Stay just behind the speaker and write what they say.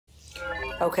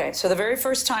Okay, so the very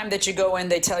first time that you go in,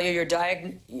 they tell you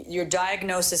your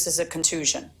diagnosis is a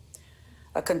contusion.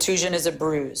 A contusion is a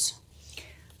bruise.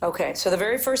 Okay, so the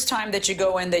very first time that you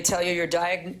go in, they tell you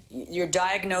your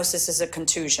diagnosis is a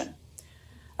contusion.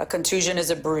 A contusion is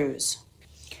a bruise.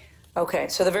 Okay,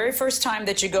 so the very first time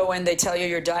that you go in, they tell you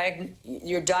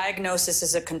your diagnosis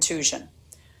is a contusion.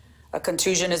 A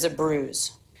contusion is a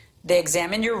bruise. They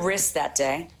examine your wrist that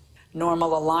day.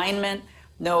 Normal alignment,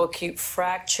 no acute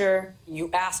fracture. You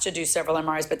asked to do several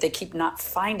MRIs, but they keep not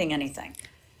finding anything.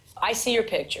 I see your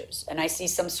pictures, and I see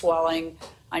some swelling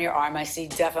on your arm. I see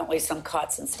definitely some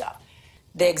cuts and stuff.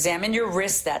 They examine your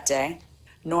wrist that day.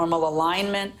 Normal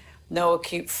alignment, no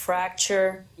acute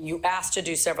fracture. You asked to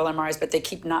do several MRIs, but they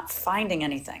keep not finding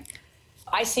anything.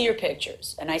 I see your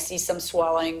pictures, and I see some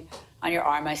swelling on your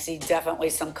arm. I see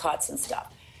definitely some cuts and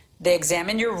stuff. They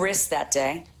examine your wrist that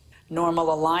day.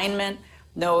 Normal alignment,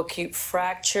 no acute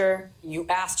fracture. You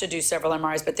asked to do several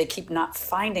MRIs, but they keep not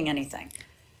finding anything.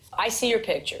 I see your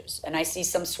pictures, and I see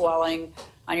some swelling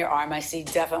on your arm. I see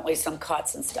definitely some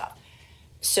cuts and stuff.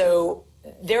 So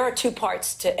there are two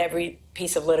parts to every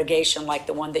piece of litigation like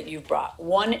the one that you've brought.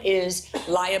 One is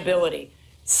liability.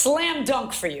 Slam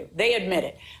dunk for you. They admit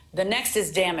it. The next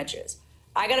is damages.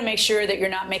 I got to make sure that you're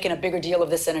not making a bigger deal of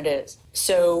this than it is.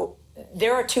 So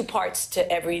there are two parts to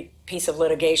every piece of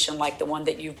litigation like the one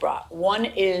that you've brought. One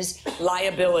is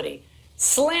liability.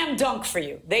 Slam dunk for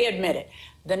you. They admit it.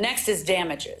 The next is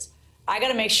damages. I got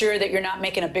to make sure that you're not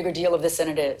making a bigger deal of this than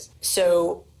it is.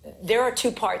 So there are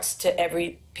two parts to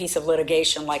every piece of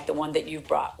litigation like the one that you've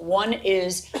brought. One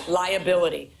is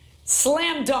liability.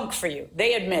 Slam dunk for you.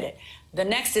 They admit it. The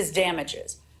next is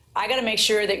damages. I got to make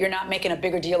sure that you're not making a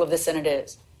bigger deal of this than it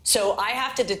is. So I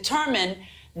have to determine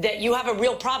that you have a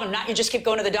real problem, not you just keep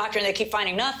going to the doctor and they keep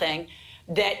finding nothing.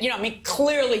 That,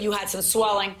 clearly you had some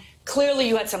swelling, clearly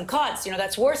you had some cuts,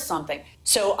 that's worth something.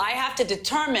 So I have to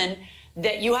determine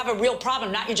that you have a real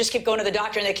problem, not you just keep going to the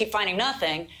doctor and they keep finding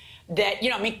nothing. That,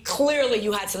 clearly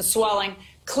you had some swelling,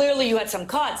 clearly you had some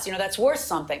cuts, that's worth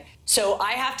something. So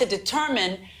I have to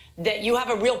determine that you have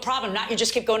a real problem, not you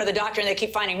just keep going to the doctor and they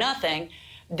keep finding nothing.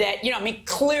 That,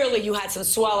 clearly you had some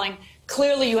swelling,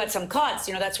 clearly you had some cuts,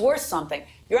 that's worth something.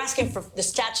 You're asking for the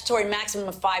statutory maximum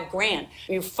of $5 grand.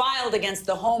 You filed against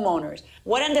the homeowners.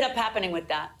 What ended up happening with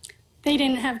that? They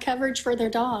didn't have coverage for their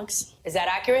dogs. Is that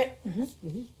accurate? Mm-hmm.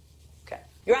 Mm-hmm. Okay.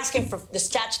 You're asking for the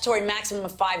statutory maximum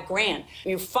of $5 grand.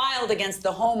 You filed against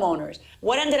the homeowners.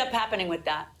 What ended up happening with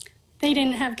that? They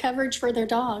didn't have coverage for their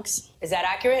dogs. Is that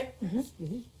accurate? Mm-hmm.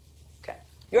 Mm-hmm. Okay.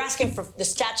 You're asking for the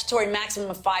statutory maximum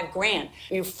of $5 grand.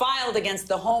 You filed against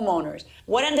the homeowners.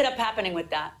 What ended up happening with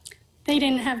that? They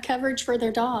didn't have coverage for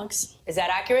their dogs. Is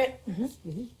that accurate? Mm-hmm.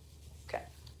 Mm-hmm. Okay.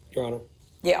 Your Honor.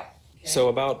 Yeah. So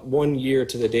about 1 year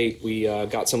to the date, we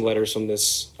got some letters from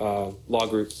this law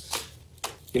group.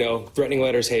 Threatening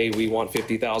letters, hey, we want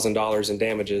 $50,000 in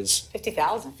damages.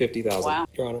 $50,000? $50,000. Wow.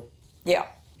 Your Honor. Yeah.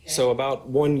 So about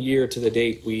 1 year to the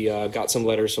date, we got some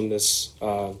letters from this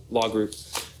law group.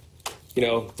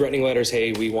 Threatening letters,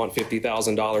 hey, we want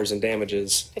 $50,000 in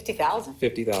damages. $50,000?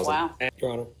 $50,000. Wow.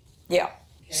 Your Honor. Yeah.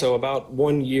 So about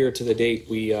 1 year to the date,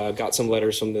 we got some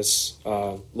letters from this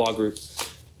law group.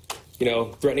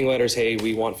 Threatening letters, hey,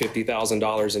 we want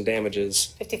 $50,000 in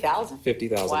damages. $50,000?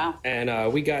 $50,000. Wow.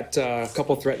 And we got a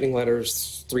couple threatening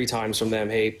letters 3 times from them.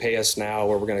 Hey, pay us now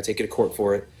or we're going to take you to court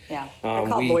for it. Yeah. They're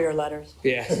called lawyer letters.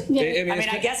 Yeah. Yeah.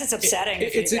 I guess it's upsetting.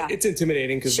 It's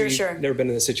intimidating because we've never been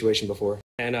in this situation before.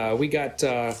 And we got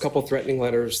a couple threatening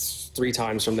letters 3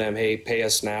 times from them. Hey, pay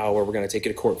us now or we're going to take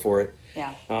you to court for it.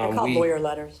 Yeah. They're called lawyer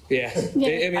letters. Yeah.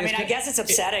 Yeah. I guess it's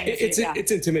upsetting.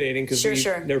 It's intimidating because we've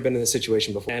never been in this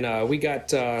situation before. And we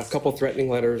got a couple threatening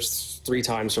letters 3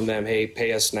 times from them. Hey,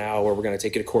 pay us now or we're going to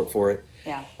take you to court for it.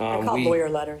 Yeah. They're called lawyer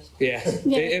letters. Yeah.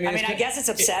 Yeah. I guess it's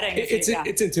upsetting.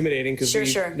 It's intimidating because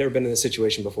we've never been in this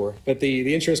situation before. But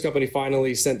the insurance company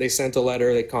finally sent a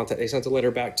letter. They sent a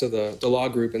letter back to the law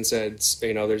group and said,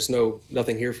 there's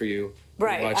nothing here for you.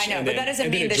 Right, I know, but that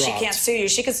doesn't mean that she can't sue you.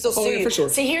 She can still sue you. For sure.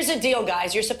 See, here's the deal,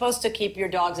 guys. You're supposed to keep your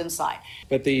dogs inside.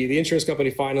 But the insurance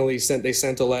company finally sent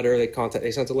a letter.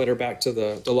 They sent a letter back to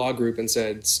the law group and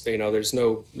said, there's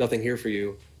nothing here for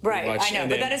you. Right, I know,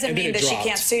 but that doesn't mean that she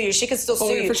can't sue you. She can still sue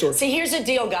you. For sure. See, here's the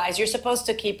deal, guys. You're supposed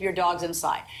to keep your dogs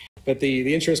inside. But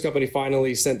the insurance company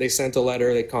finally sent a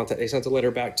letter. They sent a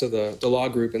letter back to the law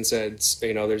group and said,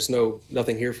 there's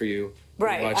nothing here for you.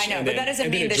 Right, I know, but that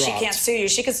doesn't mean that she can't sue you.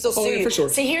 She can still sue you. For sure.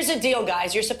 See, here's the deal,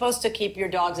 guys. You're supposed to keep your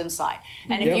dogs inside.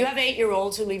 And if you have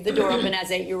 8-year-olds who leave the door open, as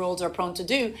 8-year-olds are prone to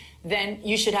do, then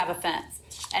you should have a fence.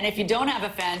 And if you don't have a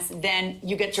fence, then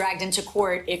you get dragged into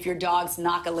court if your dogs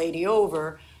knock a lady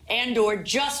over and or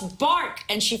just bark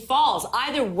and she falls.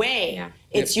 Either way,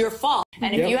 it's your fault.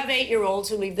 And if you have 8-year-olds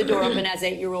who leave the door open, as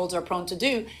 8-year-olds are prone to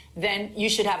do, then you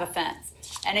should have a fence.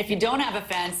 And if you don't have a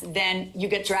fence, then you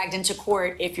get dragged into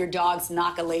court if your dogs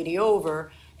knock a lady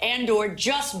over and or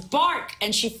just bark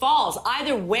and she falls.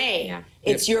 Either way,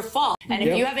 it's your fault. And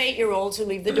if you have 8-year-olds who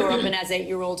leave the door open, as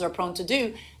 8-year-olds are prone to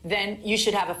do, then you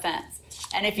should have a fence.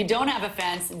 And if you don't have a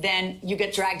fence, then you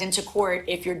get dragged into court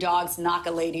if your dogs knock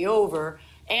a lady over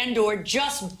and or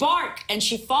just bark and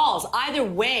she falls. Either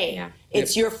way,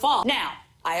 it's your fault. Now,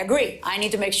 I agree. I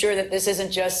need to make sure that this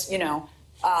isn't just,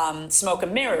 smoke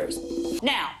and mirrors.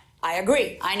 Now, I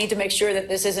agree. I need to make sure that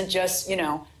this isn't just,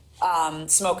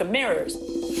 smoke and mirrors.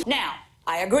 Now,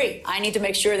 I agree. I need to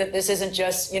make sure that this isn't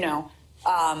just,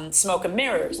 smoke and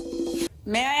mirrors.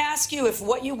 May I ask you, if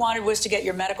what you wanted was to get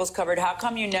your medicals covered, how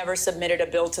come you never submitted a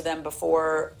bill to them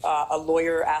before a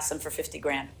lawyer asked them for 50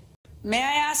 grand? May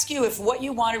I ask you, if what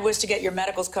you wanted was to get your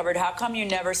medicals covered, how come you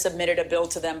never submitted a bill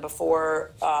to them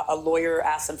before a lawyer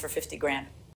asked them for 50 grand?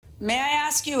 May I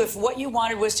ask you, if what you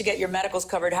wanted was to get your medicals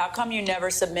covered, how come you never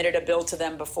submitted a bill to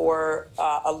them before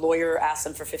a lawyer asked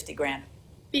them for 50 grand?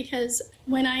 Because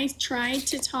when I tried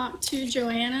to talk to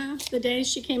Joanna the day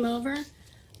she came over,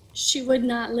 she would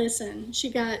not listen. She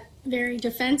got very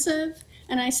defensive,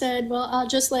 and I said, well, I'll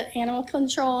just let animal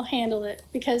control handle it.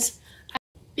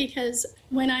 Because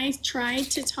when I tried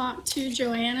to talk to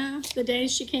Joanna the day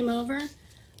she came over,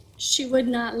 she would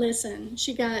not listen.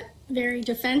 She got very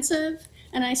defensive,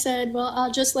 and I said, well,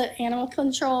 I'll just let animal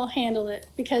control handle it.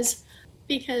 Because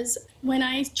when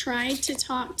I tried to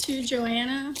talk to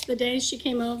Joanna the day she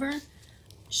came over,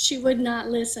 she would not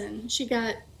listen. She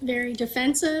got very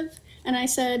defensive, and I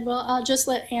said, well, I'll just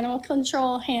let animal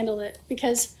control handle it,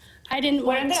 because I didn't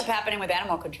What want ended up happening with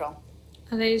animal control?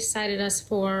 They cited us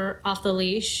for off the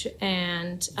leash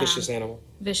and vicious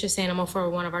animal for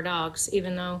one of our dogs,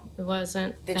 even though it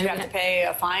wasn't. Did you have to pay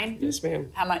a fine? Yes, ma'am.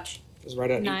 How much? It was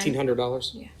right at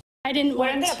 $1,800. Yeah. I didn't What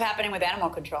want ended up happening with animal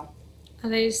control?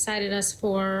 They cited us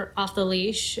for off the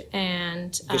leash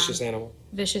and vicious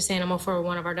animal for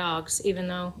one of our dogs, even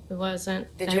though it wasn't.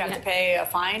 Did you have to pay a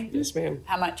fine? Yes, ma'am.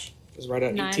 How much? It was right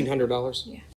at $1,800.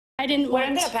 Yeah. I didn't What want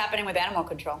ended up happening with animal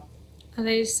control?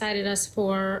 They cited us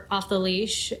for off the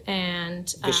leash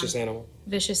and vicious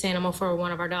animal for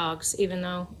one of our dogs, even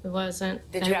though it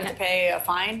wasn't. Did you have to pay a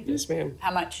fine? Yes, ma'am.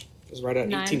 How much? It was right at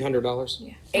 $1,800.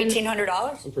 Yeah.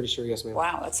 $1,800? I'm pretty sure, yes, ma'am.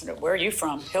 Wow, where are you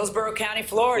from? Hillsborough County,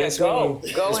 Florida. Yes, go, ma'am. go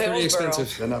It's Hillsborough. pretty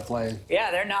expensive. They're not playing.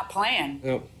 Yeah, they're not playing.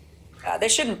 No. They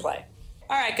shouldn't play.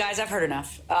 All right, guys, I've heard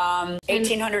enough.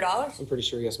 $1,800? I'm pretty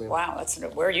sure, yes, ma'am. Wow,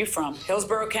 where are you from?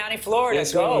 Hillsborough County, Florida.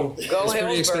 Yes, go, ma'am. go It's Hillsborough.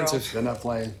 pretty expensive. They're not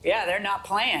playing. Yeah, they're not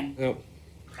playing. No.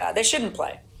 They shouldn't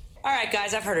play. All right,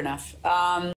 guys, I've heard enough.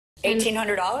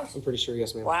 $1,800? I'm pretty sure,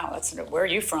 yes, ma'am. Wow, where are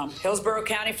you from? Hillsborough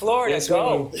County, Florida. Yes, go, ma'am.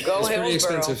 go It's Hillsborough. pretty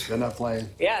expensive. They're not playing.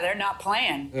 Yeah, they're not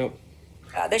playing. No.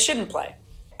 They shouldn't play.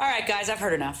 All right, guys, I've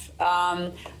heard enough.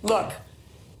 Look,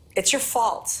 it's your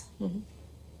fault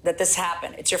that this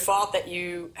happened. It's your fault that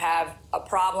you have a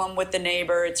problem with the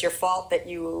neighbor. It's your fault that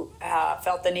you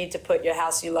felt the need to put your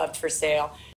house you loved for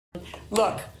sale.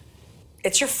 Look,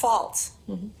 it's your fault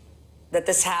that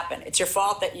this happened. It's your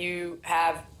fault that you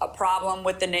have a problem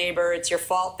with the neighbor. It's your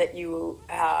fault that you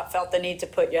felt the need to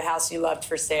put your house you loved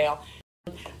for sale.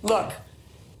 Look,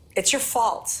 it's your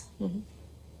fault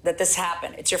that this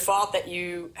happened. It's your fault that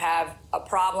you have a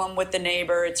problem with the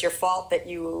neighbor. It's your fault that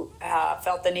you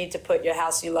felt the need to put your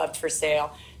house you loved for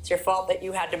sale. It's your fault that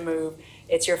you had to move.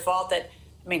 It's your fault that,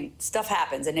 stuff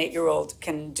happens. An 8-year-old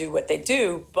can do what they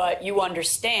do, but you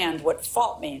understand what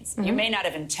fault means. You may not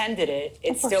have intended it.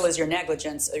 It still is your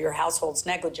negligence or your household's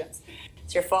negligence.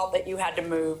 It's your fault that you had to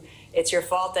move. It's your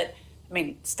fault that,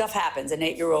 stuff happens. An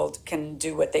 8-year-old can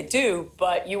do what they do,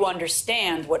 but you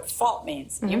understand what fault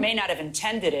means. You may not have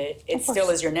intended it. It still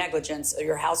is your negligence or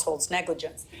your household's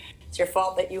negligence. It's your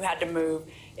fault that you had to move.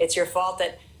 It's your fault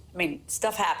that,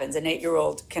 stuff happens. An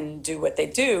 8-year-old can do what they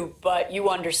do, but you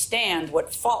understand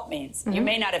what fault means. You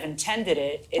may not have intended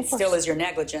it. It still is your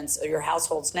negligence or your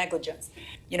household's negligence.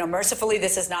 Mercifully,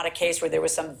 this is not a case where there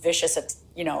was some vicious,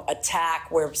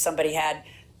 attack where somebody had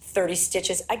 30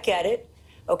 stitches. I get it.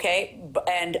 Okay,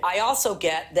 and I also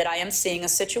get that I am seeing a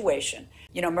situation.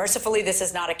 Mercifully, this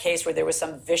is not a case where there was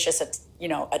some vicious,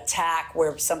 attack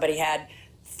where somebody had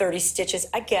 30 stitches.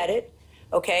 I get it.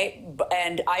 Okay,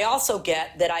 and I also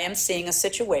get that I am seeing a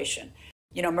situation.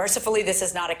 Mercifully, this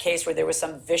is not a case where there was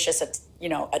some vicious,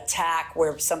 attack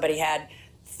where somebody had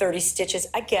 30 stitches.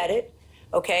 I get it.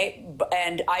 Okay,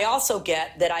 and I also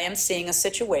get that I am seeing a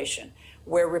situation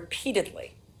where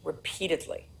repeatedly,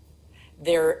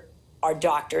 there are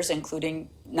doctors, including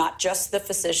not just the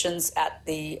physicians at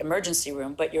the emergency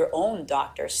room, but your own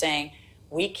doctor saying,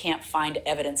 we can't find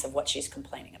evidence of what she's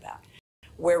complaining about.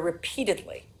 Where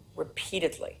repeatedly,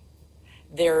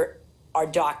 there are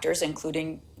doctors,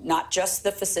 including not just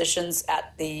the physicians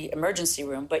at the emergency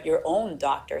room, but your own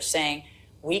doctor saying,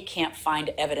 we can't find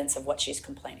evidence of what she's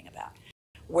complaining about.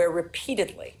 Where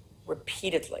repeatedly,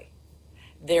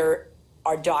 there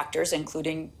are doctors,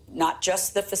 including not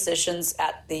just the physicians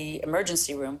at the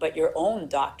emergency room, but your own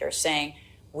doctor saying,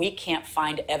 we can't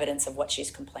find evidence of what she's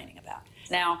complaining about.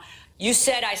 Now, you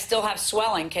said I still have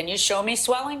swelling. Can you show me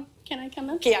swelling? Can I come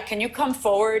up? Yeah, can you come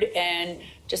forward and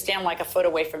just stand like a foot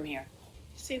away from here?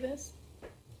 See this?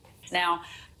 Now,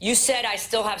 you said I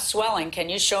still have swelling. Can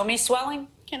you show me swelling?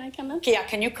 Can I come up? Yeah,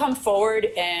 can you come forward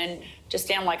and just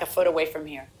stand like a foot away from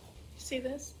here? See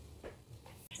this?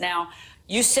 Now,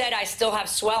 you said I still have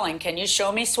swelling. Can you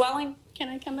show me swelling? Can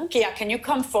I come up? Yeah, can you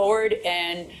come forward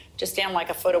and just stand like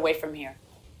a foot away from here?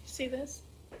 See this?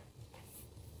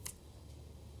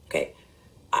 Okay,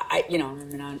 I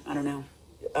don't know.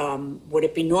 Would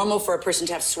it be normal for a person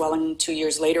to have swelling 2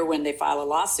 years later when they file a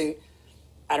lawsuit?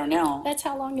 I don't know. That's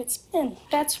how long it's been.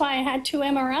 That's why I had 2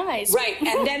 MRIs. Right,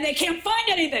 and then they can't find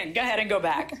anything. Go ahead and go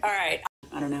back. All right.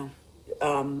 I don't know.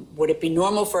 Would it be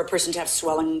normal for a person to have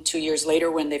swelling 2 years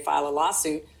later when they file a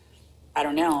lawsuit? I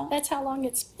don't know. That's how long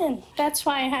it's been. That's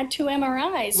why I had 2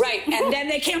 MRIs. Right, and then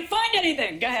they can't find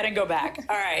anything. Go ahead and go back.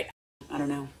 All right. I don't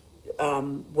know.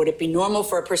 Would it be normal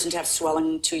for a person to have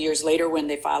swelling 2 years later when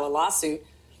they file a lawsuit?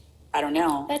 I don't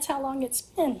know. That's how long it's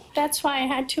been. That's why I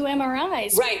had 2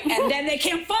 MRIs. Right, and then they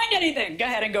can't find anything. Go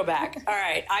ahead and go back. All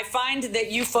right. I find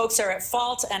that you folks are at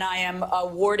fault, and I am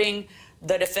awarding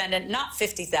the defendant not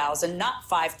 $50,000, not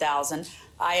 $5,000.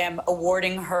 I am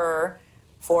awarding her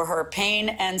for her pain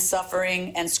and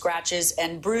suffering and scratches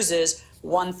and bruises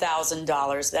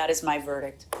 $1,000. That is my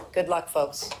verdict. Good luck,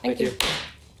 folks. Thank you.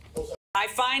 I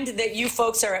find that you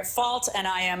folks are at fault, and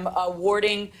I am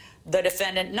awarding the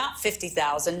defendant not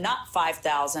 $50,000, not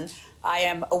 $5,000. I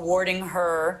am awarding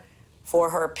her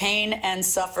for her pain and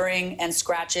suffering and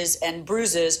scratches and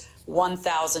bruises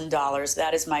 $1,000.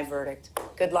 That is my verdict.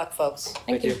 Good luck, folks.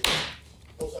 Thank you.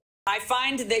 I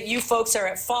find that you folks are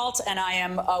at fault, and I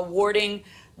am awarding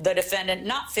the defendant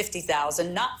not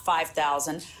 $50,000, not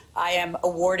 $5,000. I am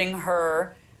awarding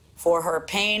her for her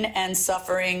pain and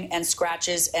suffering and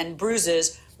scratches and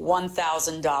bruises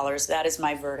 $1,000. That is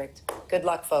my verdict. Good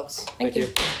luck, folks. Thank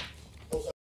you.